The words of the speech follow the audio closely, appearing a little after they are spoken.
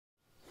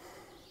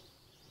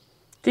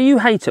Do you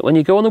hate it when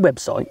you go on a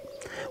website,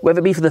 whether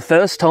it be for the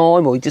first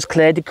time or you just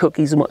cleared your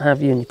cookies and what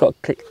have you, and you've got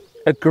to click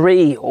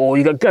agree, or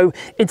you've got to go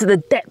into the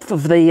depth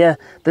of the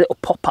little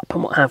pop-up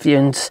and what have you,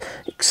 and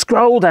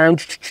scroll down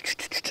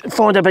and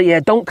find out, but yeah,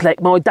 don't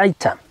collect my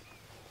data.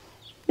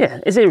 Yeah,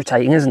 it's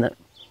irritating, isn't it?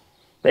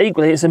 But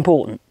equally, it's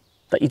important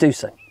that you do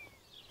so.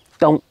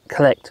 Don't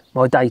collect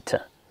my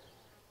data.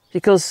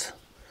 Because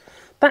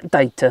that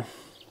data,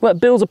 well,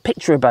 it builds a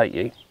picture about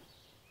you.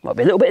 Might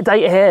be a little bit of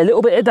data here, a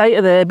little bit of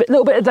data there, a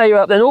little bit of data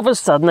up there, and all of a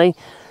sudden, they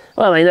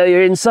know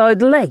your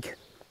inside leg.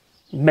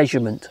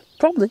 Measurement,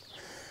 probably.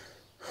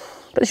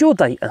 But it's your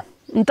data,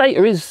 and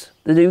data is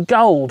the new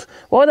gold.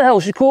 Why the hell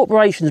should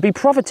corporations be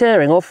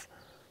profiteering off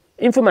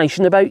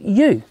information about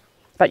you?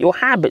 About your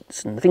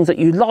habits, and the things that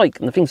you like,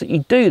 and the things that you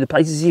do, the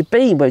places you've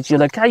been, where's your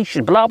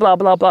location, blah, blah,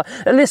 blah, blah.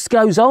 The list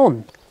goes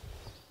on.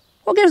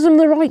 What gives them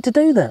the right to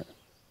do that?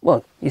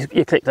 Well,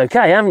 you clicked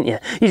OK, haven't you?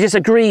 You just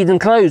agreed and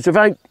closed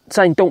without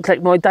saying, don't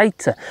collect my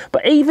data.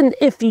 But even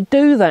if you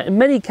do that, in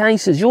many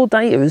cases, your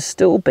data is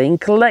still being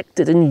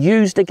collected and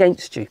used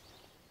against you.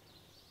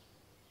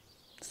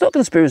 It's not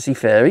conspiracy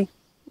theory.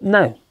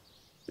 No.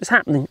 It's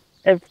happening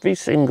every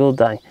single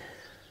day.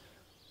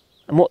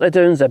 And what they're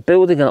doing is they're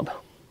building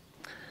up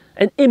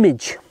an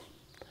image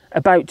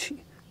about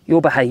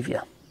your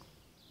behaviour.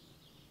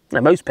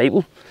 Now, most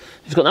people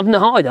just got nothing to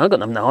hide. I've got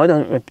nothing to hide.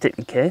 I don't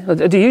particularly care.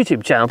 I do a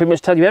YouTube channel. I pretty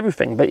much tell you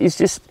everything. But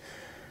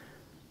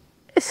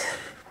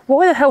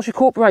why the hell should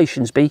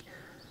corporations be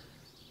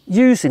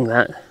using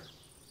that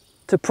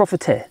to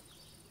profiteer?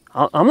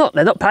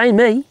 They're not paying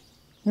me.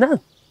 No.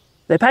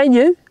 They're paying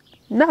you?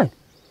 No.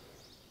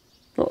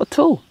 Not at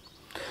all.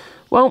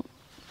 Well,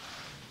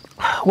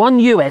 one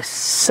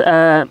US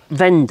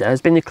vendor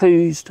has been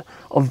accused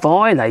of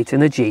violating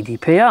the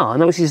GDPR.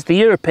 Now, this is the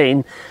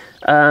European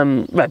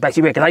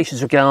basically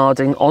regulations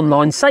regarding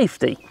online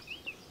safety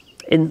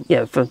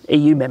for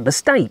EU member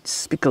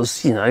states,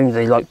 because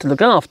they like to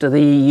look after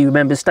the EU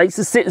member states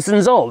as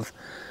citizens of.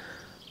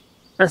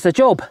 That's their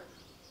job.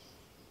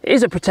 It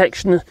is a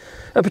protection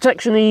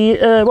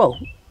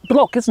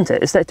block, isn't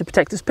it? It's there to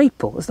protect its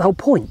people. That's the whole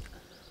point.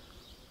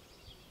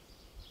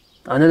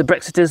 I know the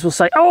Brexiters will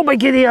say, "Oh my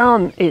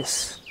Gideon,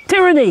 it's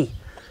tyranny,"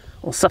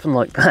 or something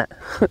like that.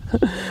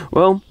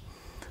 Well,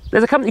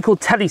 there's a company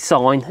called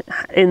TeleSign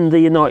in the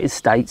United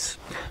States,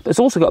 but it's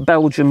also got a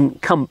Belgian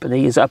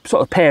company as a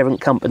sort of parent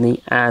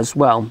company as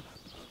well.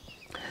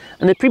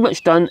 And they've pretty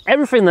much done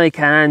everything they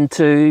can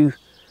to,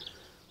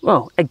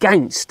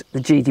 against the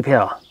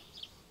GDPR.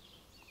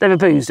 They've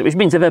abused it, which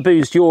means they've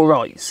abused your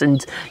rights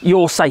and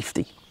your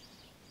safety.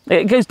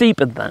 It goes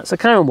deeper than that, so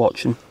carry on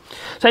watching.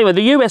 So anyway,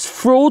 the US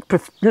fraud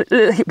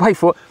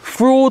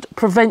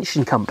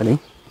prevention company,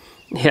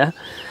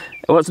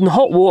 was in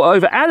hot water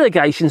over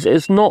allegations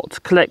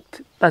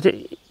that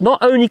it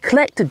not only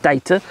collected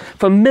data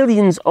from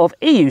millions of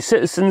EU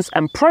citizens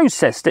and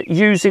processed it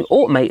using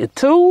automated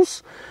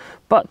tools,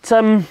 but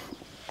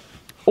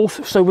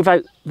also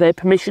without their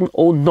permission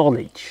or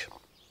knowledge.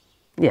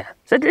 Yeah,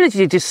 so they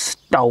literally just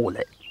stole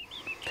it.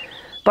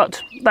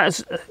 But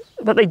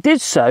they did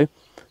so.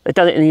 They've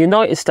done it in the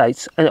United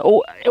States, and it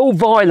all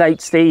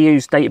violates the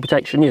EU's data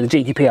protection, the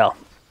GDPR.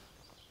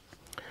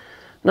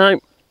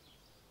 Now,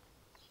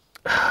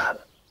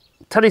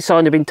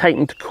 TeleSign have been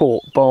taken to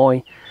court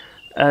by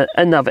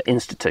another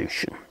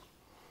institution.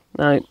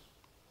 Now,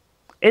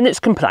 in its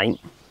complaint,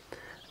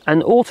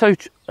 and also,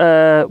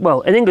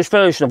 an English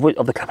version of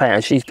the complaint,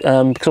 actually,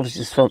 because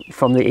obviously it's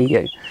from the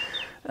EU,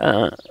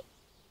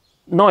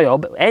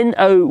 NOYB,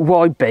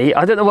 N-O-Y-B,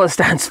 I don't know what it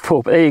stands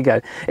for, but there you go.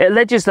 It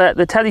alleges that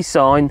the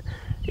TeleSign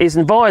is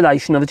in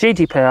violation of the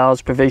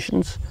GDPR's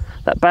provisions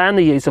that ban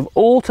the use of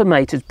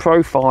automated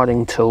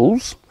profiling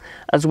tools,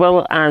 as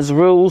well as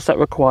rules that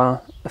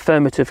require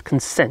affirmative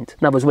consent.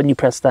 In other words, when you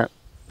press that,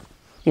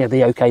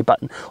 the OK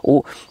button,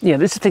 or,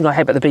 this is the thing I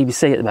hate about the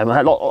BBC at the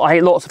moment. I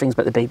hate lots of things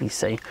about the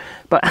BBC,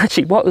 but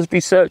actually, what I was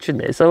researching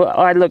this, so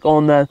I look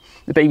on the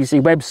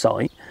BBC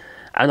website,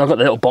 and I've got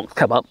the little box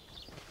come up,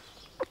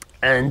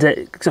 and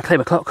because I claim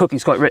my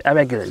cookies quite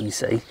regularly, you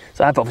see,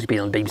 so I've obviously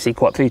been on the BBC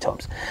quite a few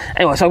times.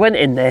 Anyway, so I went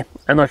in there,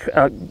 and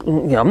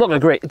I'm not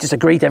going to just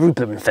agree to every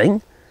blooming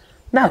thing.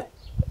 No,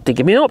 didn't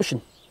give me an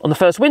option on the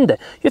first window.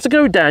 You have to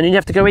go down, and you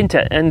have to go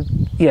into it, and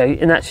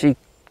and actually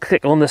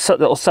click on the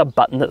little sub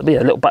button, that'll be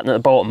a little button at the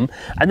bottom,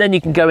 and then you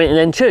can go in and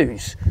then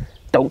choose,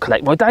 don't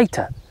collect my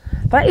data.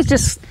 That is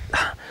just,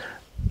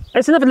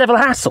 it's another level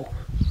of hassle.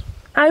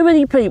 How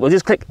many people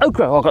just click, oh,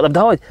 I've got them to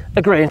hide,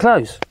 agree and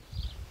close?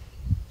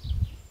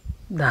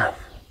 No,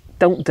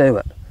 don't do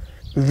it.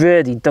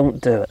 Really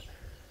don't do it.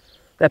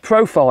 They're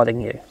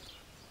profiling you.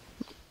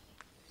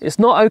 It's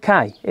not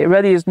okay. It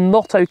really is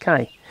not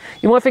okay.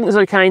 You might think it's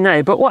okay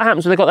now, but what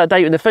happens when they've got that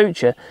data in the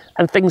future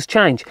and things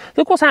change?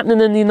 Look what's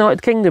happening in the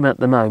United Kingdom at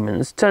the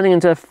moment. It's turning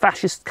into a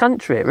fascist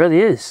country. It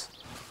really is.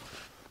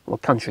 Well,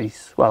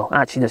 countries. Well,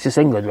 actually, that's just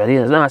England, really.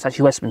 No, it's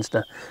actually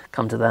Westminster.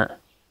 Come to that.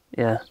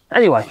 Yeah.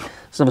 Anyway,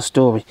 it's another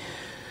story.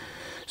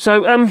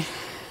 So,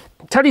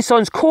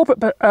 TeleSign's corporate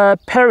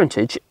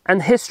parentage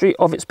and history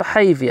of its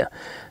behaviour.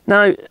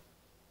 Now,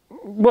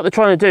 what they're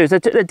trying to do is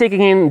they're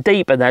digging in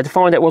deeper now to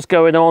find out what's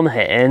going on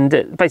here, and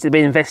basically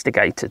being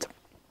investigated.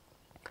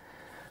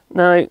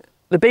 Now,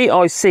 the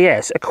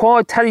BICS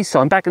acquired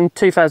TeleSign back in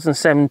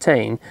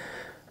 2017.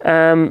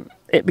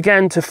 It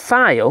began to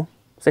fail.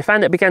 So they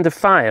found it began to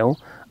fail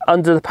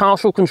under the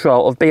partial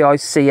control of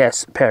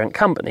BICS parent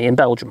company in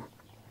Belgium.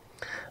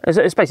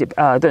 It's basically,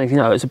 I don't know if you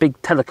know, it's a big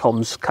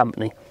telecoms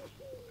company.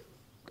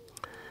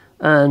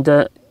 And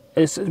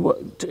it's,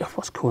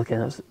 what's it called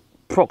again? It's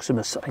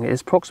Proximus, I think it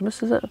is.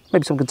 Proximus, is it?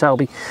 Maybe someone can tell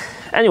me.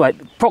 Anyway,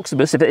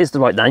 Proximus, if it is the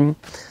right name,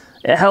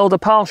 it held a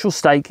partial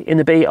stake in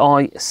the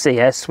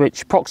BICS,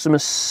 which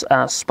Proximus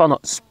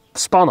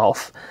spun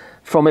off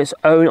from its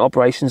own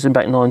operations in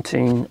back in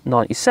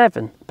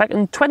 1997. Back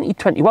in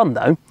 2021,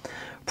 though,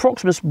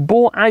 Proximus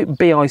bought out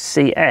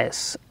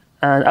BICS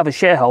and other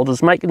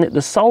shareholders, making it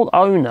the sole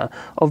owner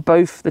of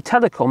both the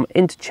telecom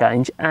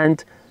interchange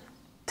and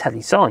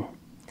TeleSign.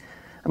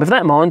 And with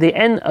that in mind, the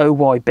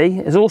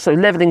NOYB is also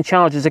levelling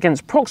charges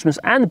against Proximus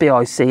and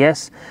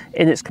BICS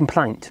in its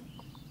complaint,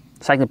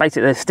 saying that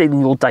basically they're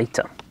stealing your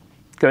data,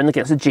 going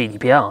against the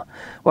GDPR.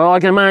 Well, I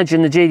can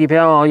imagine the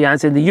GDPR, yeah,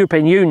 as in the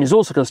European Union, is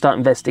also going to start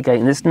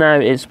investigating this. Now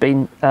it's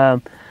been,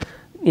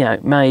 you know,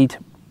 made,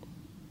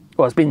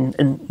 well, it's been,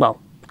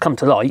 come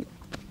to light.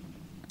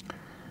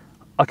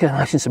 I can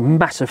imagine some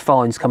massive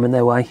fines coming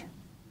their way.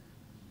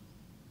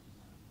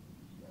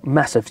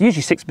 Massive,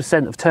 usually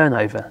 6% of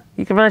turnover.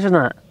 You can imagine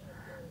that.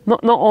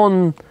 Not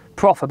on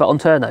profit, but on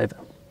turnover.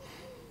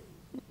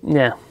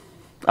 Yeah,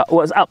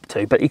 well, it's up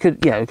to, but you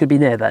could, yeah, it could be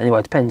near that anyway.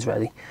 It depends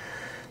really.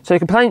 So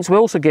complaints were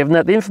also given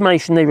that the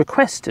information they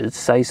requested,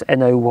 says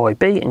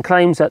NOYB, and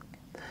claims that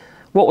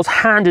what was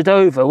handed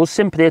over was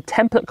simply a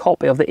template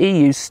copy of the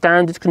EU's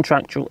standard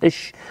contractual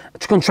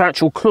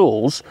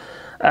clause,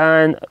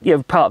 and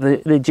part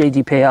of the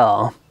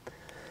GDPR,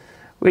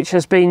 which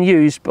has been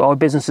used by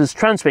businesses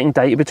transmitting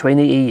data between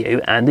the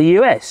EU and the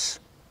US.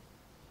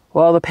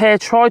 While the pair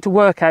tried to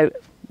work out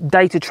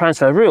data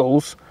transfer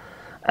rules,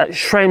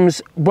 Schrems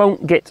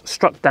won't get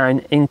struck down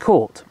in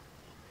court.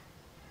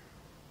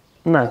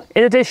 No.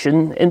 In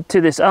addition to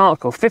this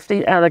article,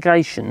 50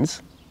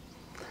 allegations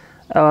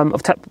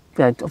of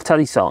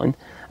TeleSign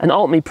and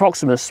ultimately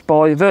Proximus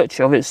by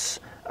virtue of its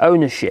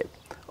ownership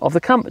of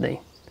the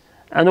company,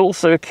 and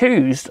also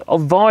accused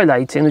of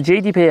violating the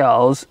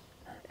GDPR's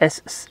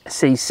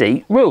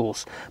SCC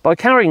rules by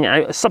carrying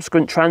out a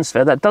subsequent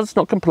transfer that does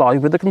not comply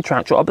with the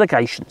contractual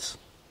obligations.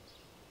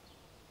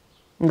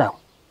 No.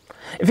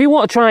 If you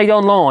want to trade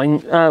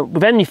online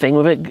with anything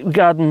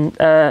regarding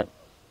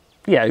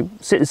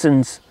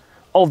citizens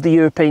of the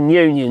European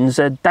Union's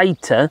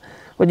data,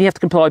 when you have to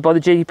comply by the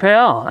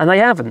GDPR, and they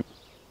haven't.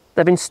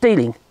 They've been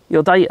stealing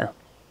your data.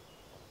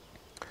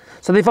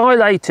 So they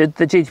violated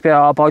the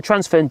GDPR by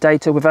transferring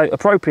data without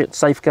appropriate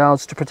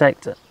safeguards to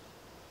protect it.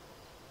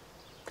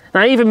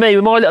 Now, even me,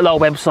 with my little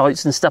old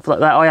websites and stuff like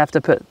that, I have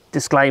to put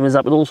disclaimers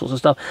up and all sorts of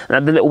stuff. And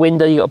at the little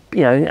window, you got,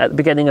 at the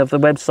beginning of the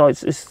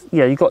websites,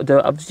 you've got to do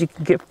it, otherwise you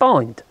can get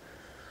fined.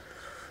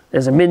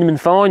 There's a minimum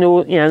fine,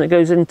 or that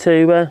goes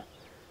into, well,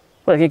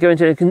 it can go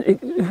into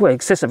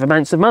excessive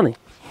amounts of money.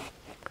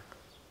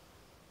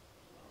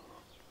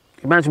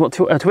 Imagine what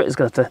Twitter's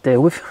going to have to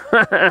deal with.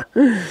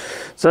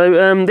 So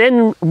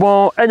the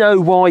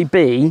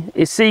NOYB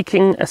is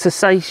seeking a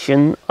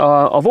cessation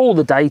of all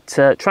the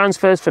data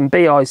transfers from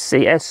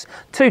BICS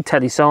to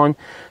TeleSign,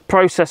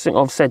 processing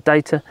of said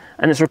data,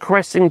 and it's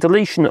requesting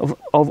deletion of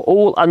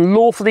all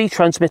unlawfully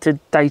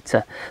transmitted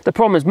data. The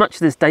problem is much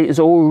of this data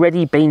has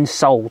already been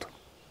sold.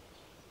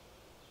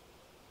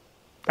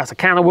 That's a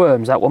can of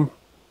worms, that one.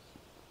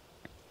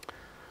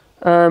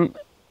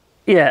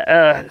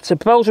 So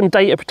Belgian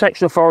Data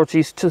Protection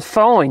Authorities to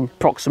fine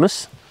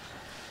Proximus.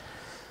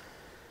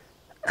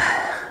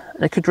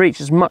 They could reach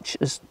as much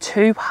as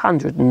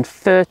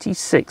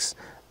 236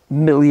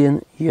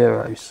 million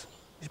euros.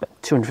 It's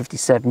about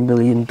 $257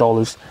 million.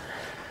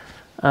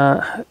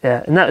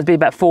 And that would be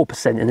about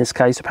 4% in this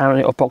case,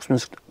 apparently, of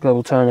Proximus'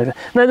 global turnover.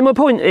 Now, my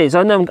point is,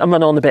 I know I'm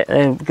running on a bit,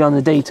 going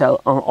into detail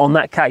on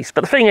that case,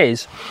 but the thing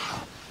is,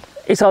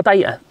 it's our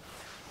data.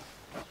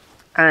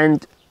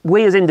 And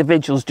we as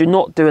individuals do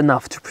not do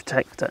enough to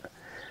protect it.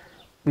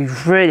 We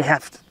really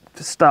have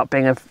to start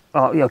being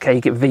okay,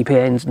 you get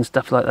VPNs and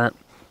stuff like that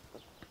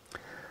to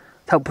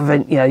help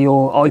prevent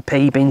your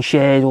IP being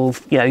shared, or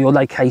your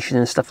location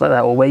and stuff like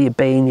that, or where you've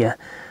been, your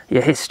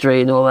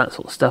history and all that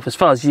sort of stuff. As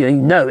far as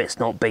it's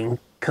not being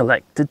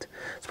collected.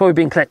 It's probably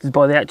being collected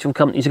by the actual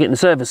companies you're getting the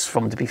service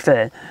from, to be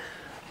fair.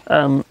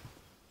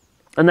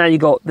 And now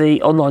you've got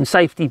the online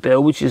safety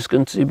bill, which is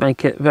going to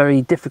make it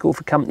very difficult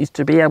for companies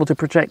to be able to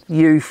protect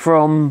you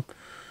from,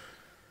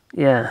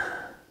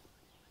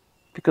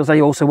 because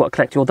they also want to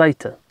collect your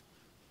data,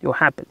 your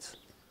habits.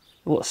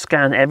 They want to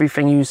scan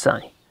everything you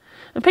say.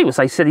 And people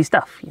say silly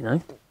stuff, All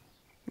of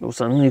a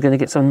sudden you're going to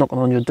get someone knocking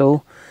on your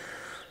door,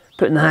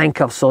 putting the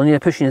handcuffs on you,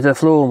 pushing you to the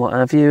floor and what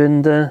have you,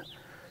 and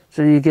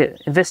so you get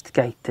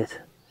investigated.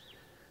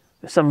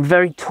 There's some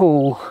very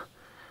tall,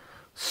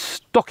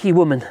 stocky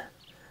woman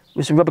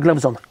with some rubber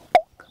gloves on.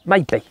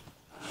 Maybe.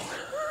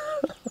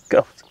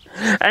 God.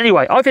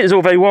 Anyway, I think it's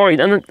all very worrying,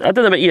 and I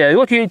don't know about you.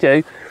 What do you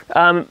do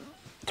to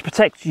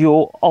protect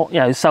your,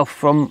 self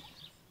from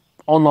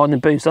online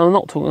abuse? And I'm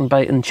not talking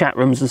about in chat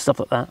rooms and stuff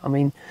like that. I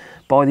mean,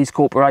 by these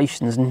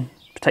corporations and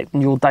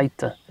protecting your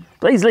data.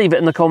 Please leave it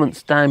in the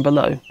comments down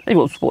below. Maybe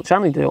what Sport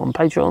Channel do it on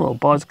Patreon or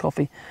buy us a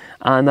coffee,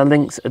 and the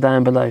links are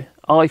down below.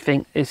 I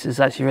think this is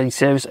actually really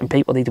serious, and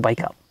people need to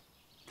wake up.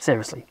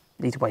 Seriously,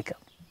 need to wake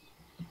up.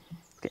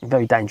 It's getting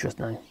very dangerous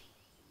now.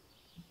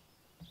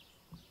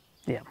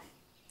 Yeah,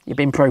 you've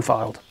been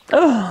profiled.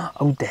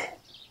 Oh dear.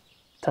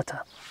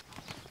 Ta-ta.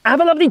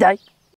 Have a lovely day.